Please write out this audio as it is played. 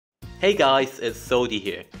Hey guys, it's Zodi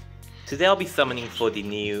here. Today I'll be summoning for the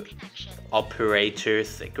new Operator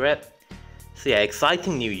Sigret. So yeah,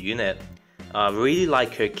 exciting new unit. Really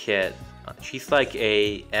like her kit. She's like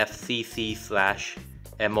a FCC slash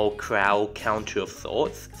MO crowd counter of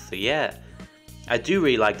sorts. So yeah, I do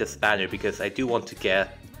really like this banner because I do want to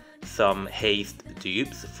get some haste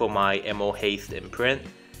dupes for my MO haste imprint.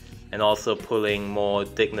 And also pulling more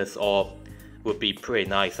Dignus Orb would be pretty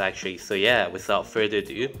nice actually. So yeah, without further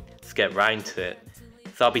ado, let's get right into it.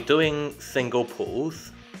 So I'll be doing single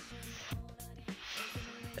pulls.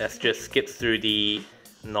 Let's just skip through the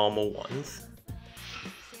normal ones.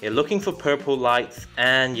 Yeah, looking for purple lights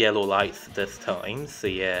and yellow lights this time, so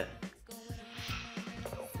yeah.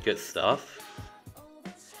 Good stuff.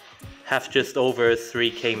 Have just over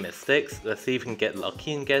 3k mystics. Let's see if we can get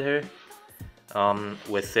lucky and get her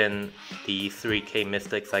within the 3k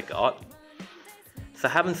mystics I got. So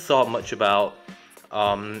I haven't thought much about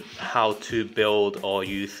how to build or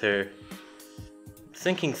use her. I'm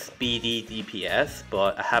thinking speedy DPS,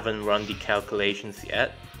 but I haven't run the calculations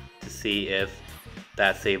yet to see if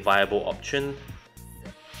that's a viable option.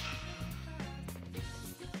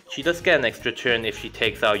 She does get an extra turn if she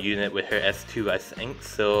takes our unit with her S2, I think.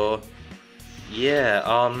 So yeah,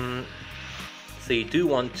 so you do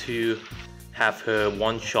want to have her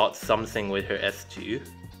one-shot something with her S2.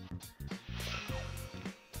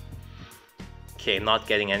 Okay, not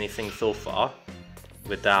getting anything so far.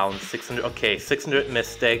 We're down 600, okay, 600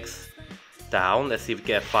 mystics down. Let's see if we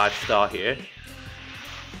get a 5-star here.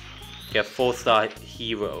 Get a 4-star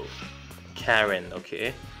hero. Karen,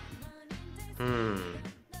 okay.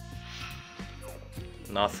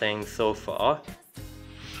 Nothing so far.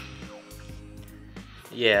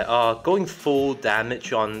 Yeah, going full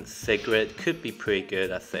damage on Sigret could be pretty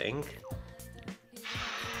good, I think.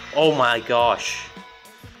 Oh my gosh.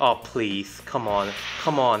 Oh please, come on,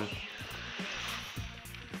 come on.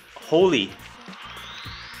 Holy.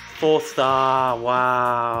 4-star,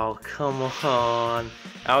 wow, come on.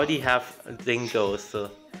 I already have Dingo, so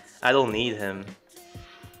I don't need him.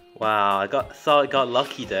 Wow, I got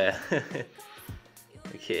lucky there.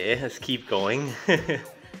 Okay, let's keep going.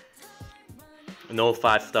 No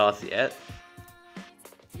 5-stars yet.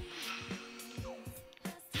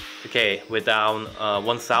 Okay, we're down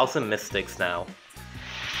 1000 mystics now.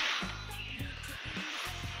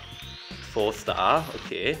 4-star,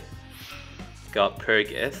 okay. Got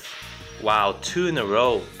Purgus. Wow, 2 in a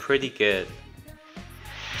row, pretty good.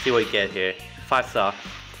 See what we get here. 5-star.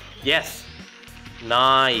 Yes!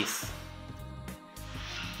 Nice!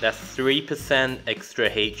 That's 3% extra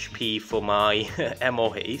HP for my MO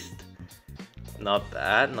haste. Not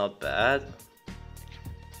bad, not bad.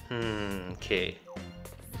 Okay.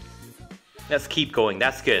 Let's keep going,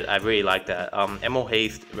 that's good, I really like that. MO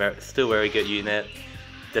haste, still very good unit.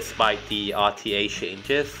 Despite the RTA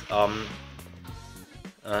changes.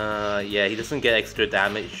 Yeah, he doesn't get extra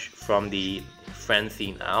damage from the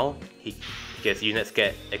frenzy now. Because units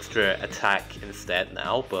get extra attack instead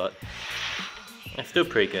now, but it's still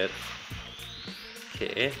pretty good.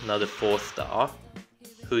 Okay, another 4-star.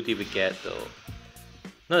 Who did we get though?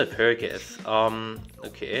 Another Purgus.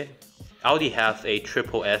 Okay. I already have a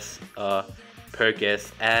triple S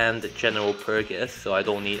Purgus and General Purgus, so I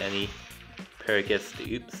don't need any Purgus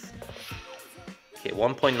dupes. Okay,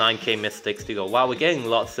 1.9k mystics to go. Wow, we're getting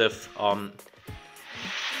lots of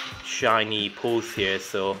shiny pulls here,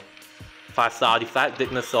 so 5-star artifact,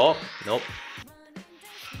 Dignus Orb. Nope.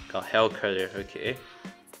 Got Hellcutter, okay.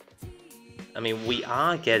 I mean, we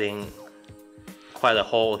are getting quite a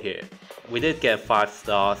haul here. We did get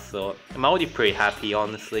 5-stars, so I'm already pretty happy,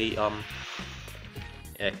 honestly.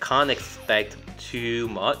 Yeah, can't expect too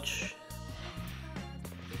much.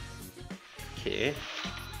 Okay.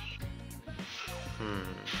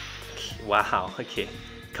 Wow, okay.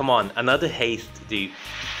 Come on, another haste dupe.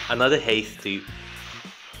 Another haste dupe.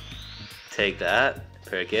 Take that.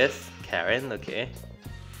 Purgus. Karen, okay.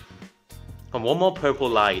 And one more purple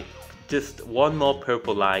light. Just one more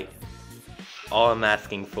purple light. All I'm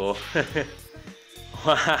asking for.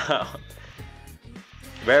 Wow.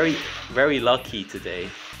 Very, very lucky today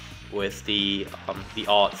with the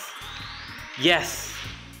odds. Yes!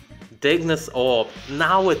 Dignus Orb.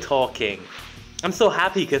 Now we're talking. I'm so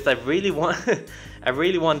happy because I really want I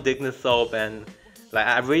really want Dignus Orb, and like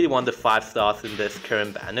I really want the 5-stars in this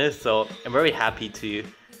current banner, so I'm very happy to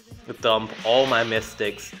dump all my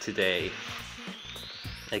mystics today.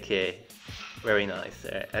 Okay. Very nice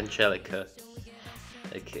there. Angelica.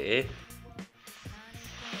 Okay.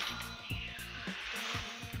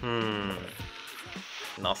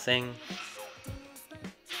 Nothing.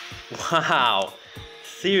 Wow.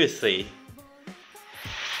 Seriously.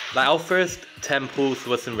 Like our first 10 pulls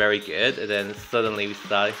wasn't very good, and then suddenly we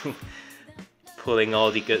started pulling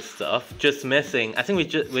all the good stuff. Just missing, I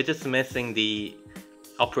think we're just missing the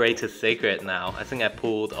Operator Sigret now. I think I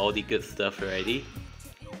pulled all the good stuff already.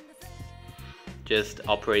 Just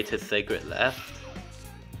Operator Sigret left.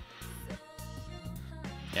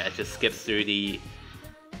 Yeah, it just skips through the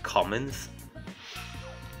commons.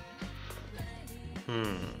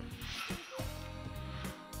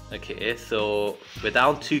 Okay, so we're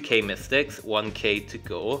down 2k mystics, 1k to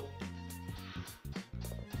go.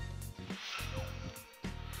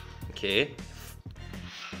 Okay,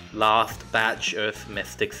 last batch of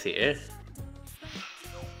mystics here.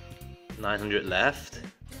 900 left.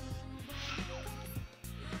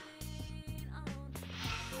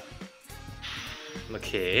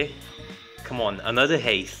 Okay, come on, another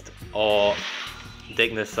haste or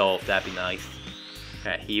Dignisolve, that'd be nice.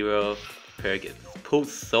 Alright, hero, Purgus. Pulled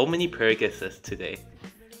so many Purguses today.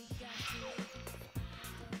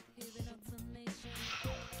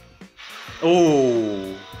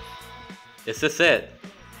 Oh, is this it?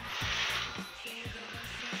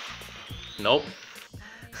 Nope.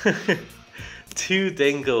 2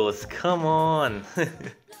 dingles, come on.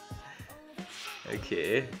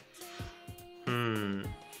 Okay.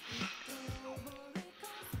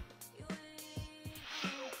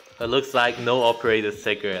 It looks like no Operator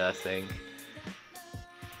Sigret, I think.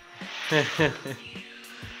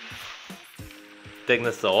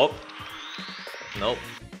 Dignisolve. Nope.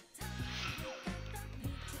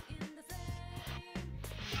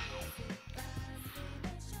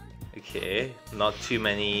 Okay, not too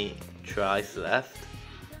many tries left.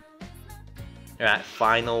 Alright,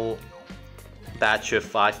 final batch of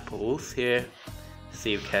 5 pulls here.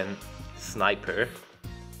 See if we can snipe her.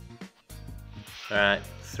 Alright,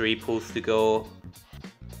 3 pulls to go.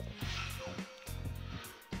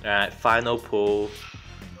 Alright, final pull.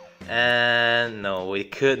 And no, we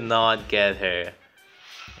could not get her.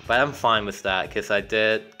 But I'm fine with that, because I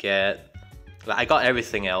did get... Like, I got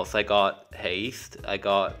everything else. I got haste, I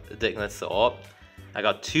got Dignisolve, I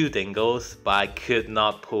got 2 dingles, but I could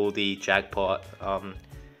not pull the jackpot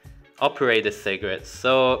Operator Sigret.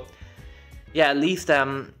 So yeah, at least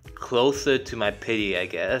I'm closer to my pity, I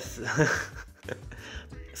guess.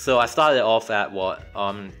 So I started off at what,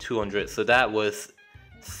 200, so that was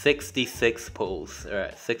 66 pulls.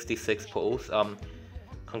 Alright, 66 pulls.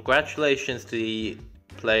 Congratulations to the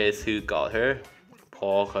players who got her.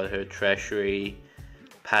 Paul got her, Treasury,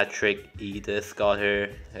 Patrick, Edith got her.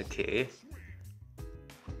 Okay.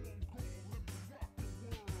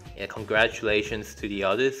 Yeah, congratulations to the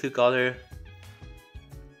others who got her.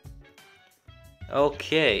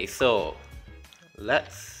 Okay, so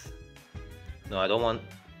let's... No, I don't want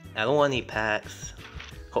any packs.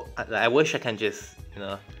 I wish I can just, you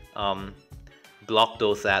know, block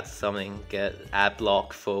those ads, something, get ad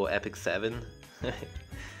block for Epic 7.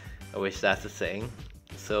 I wish that's the thing.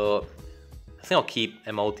 So I think I'll keep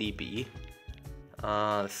MLDB.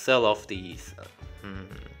 Sell off these.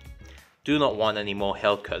 Do not want any more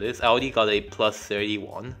health cutters. I already got a plus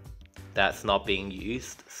 31 that's not being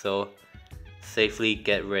used, so safely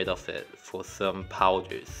get rid of it for some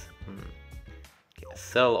powders. Okay,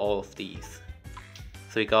 sell all of these.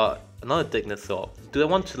 So we got another Dignisolve. Do I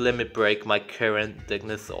want to limit break my current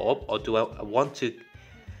Dignisolve, or do I want to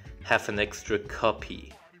have an extra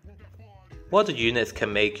copy? What other units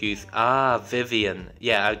can make use? Ah, Vivian.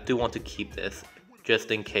 Yeah, I do want to keep this,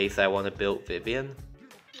 just in case I want to build Vivian.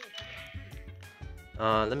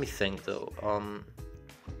 Let me think though.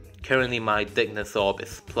 Currently my Dignisolve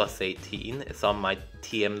is plus 18. It's on my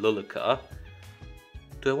TM Lulika.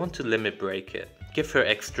 Do I want to limit break it? Give her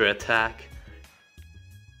extra attack?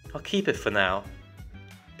 I'll keep it for now,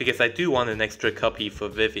 because I do want an extra copy for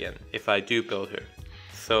Vivian if I do build her.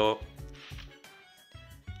 So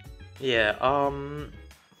yeah,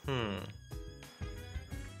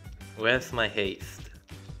 where's my haste?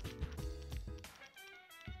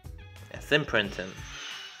 It's imprinting.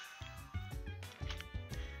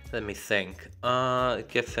 Let me think.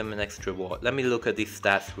 Give him an extra ward. Let me look at these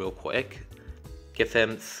stats real quick. Give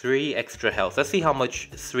him 3 extra health. Let's see how much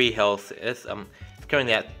 3 health is.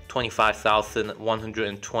 Currently at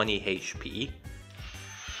 25,120 HP.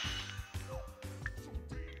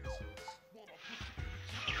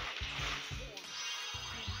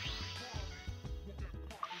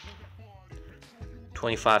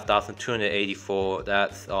 $25,284.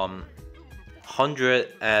 That's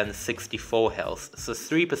 164 health. So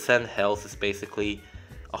 3% health is basically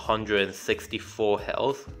 164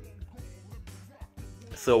 health.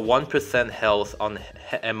 So 1% health on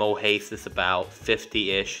MO haste is about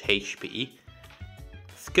 50-ish HP.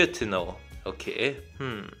 It's good to know. Okay,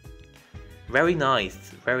 very nice,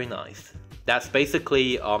 very nice. That's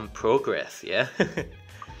basically progress, yeah.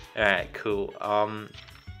 Alright, cool.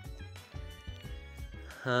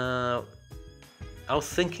 I was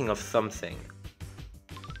thinking of something.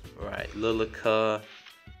 Right, Lilica.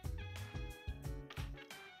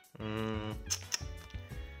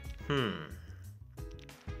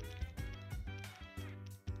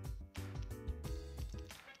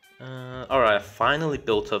 Alright, I finally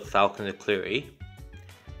built up Falcon Eclairi.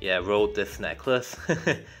 Yeah, rode this necklace.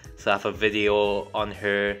 So I have a video on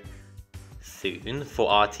her soon for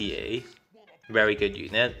RTA. Very good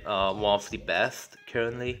unit, one of the best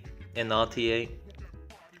currently in RTA.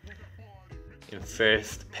 In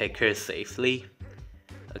first, pick her safely.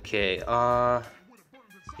 Okay,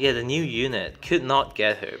 yeah, the new unit could not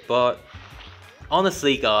get her, but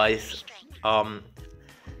honestly guys,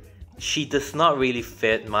 she does not really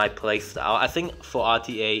fit my playstyle. I think for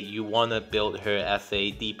RTA you wanna build her as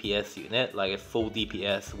a DPS unit, like a full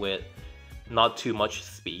DPS with not too much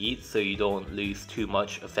speed, so you don't lose too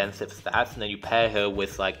much offensive stats, and then you pair her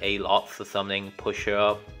with like a.lots or something, push her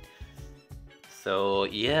up. So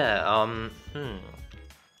yeah,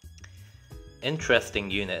 interesting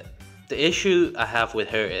unit. The issue I have with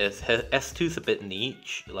her is her S2 is a bit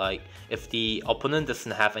niche. Like if the opponent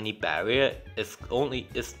doesn't have any barrier, it's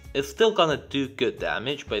still gonna do good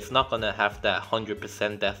damage, but it's not gonna have that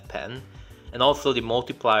 100% death pen. And also the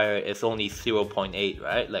multiplier is only 0.8,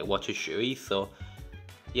 right? Like Watchashuri, so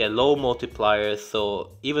yeah, low multiplier, so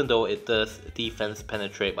even though it does defense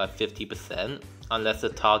penetrate by 50%, unless the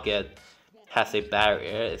target has a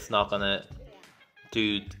barrier, it's not gonna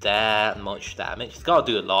do that much damage. It's gotta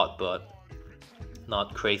do a lot, but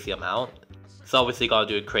not crazy amount. It's obviously gotta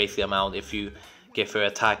do a crazy amount if you give her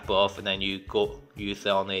attack buff and then you go use it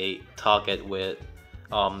on a target with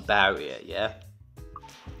barrier, yeah?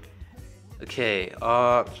 Okay,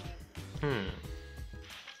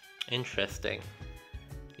 interesting.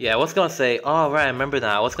 Yeah, I was gonna say, oh right, I remember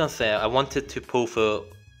now. I was gonna say I wanted to pull for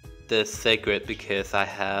the Sigret because I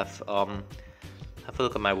have a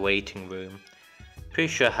look at my waiting room. Pretty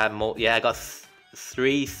sure I had more. Yeah, I got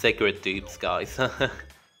 3 Sigret dupes, guys.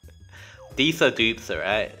 These are dupes,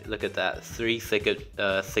 alright? Look at that, 3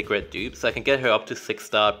 Sigret dupes. I can get her up to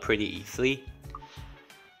 6-star pretty easily.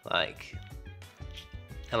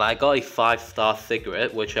 And I got a 5-star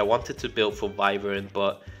Sigret, which I wanted to build for Vibrant,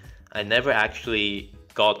 but I never actually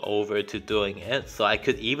got over to doing it. So I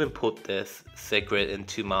could even put this Sigret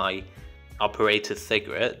into my Operator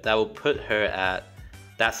Sigret. That will put her at,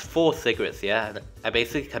 that's 4 Sigrets, yeah? And I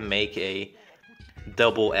basically can make a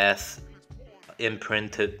double S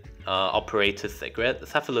imprinted Operator Sigret.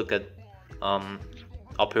 Let's have a look at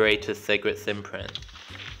Operator Sigret's imprint.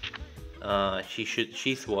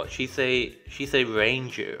 She's what? She's a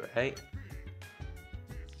ranger, right?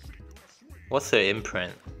 What's her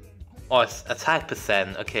imprint? Oh, it's attack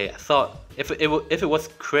percent. Okay, I thought if it was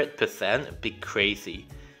crit percent, it'd be crazy.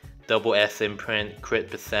 Double S imprint,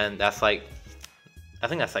 crit percent. That's like, I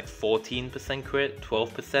think that's like 14% crit,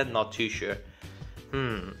 12%. Not too sure.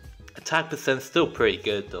 Attack percent still pretty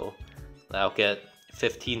good though. I'll get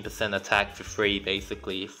 15% attack for free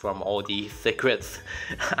basically from all the secrets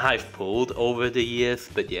I've pulled over the years.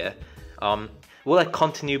 But yeah, will I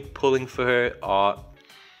continue pulling for her?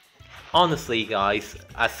 Honestly guys,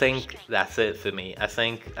 I think that's it for me. I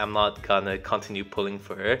think I'm not gonna continue pulling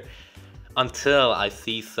for her until I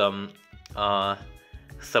see some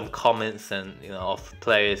comments and of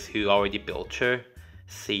players who already built her,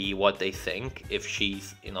 see what they think, if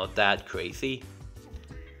she's that crazy.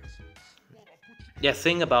 Yeah,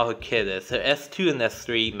 thing about her kit is her S2 and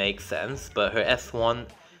S3 make sense, but her S1,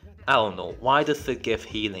 I don't know. Why does it give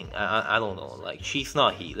healing? I don't know. Like, she's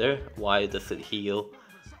not healer. Why does it heal?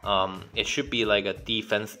 It should be like a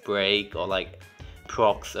defense break or like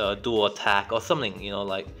procs dual attack or something. Yeah, or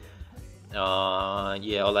like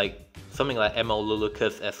something like MO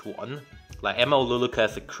Luluka's S1. Like MO Luluka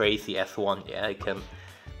has a crazy S1. Yeah, it can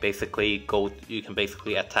basically you can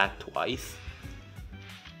basically attack twice.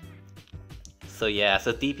 So yeah, as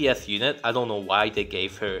a DPS unit, I don't know why they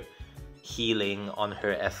gave her healing on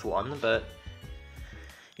her S1, but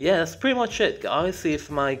yeah, that's pretty much it, guys. See if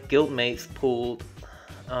my guildmates pulled,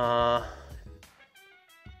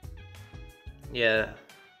 yeah,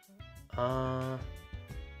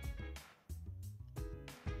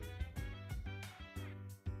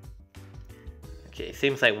 okay,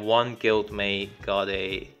 seems like one guildmate got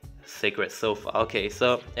a Sigret so far. Okay,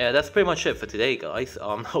 so yeah, that's pretty much it for today, guys.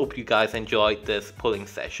 Hope you guys enjoyed this pulling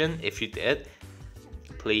session. If you did,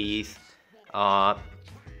 please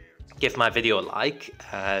give my video a like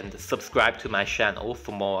and subscribe to my channel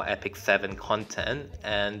for more Epic 7 content,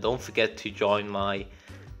 and don't forget to join my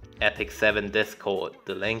Epic 7 Discord.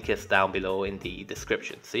 The link is down below in the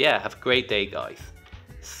description. So yeah, have a great day guys.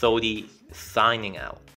 Zodi signing out.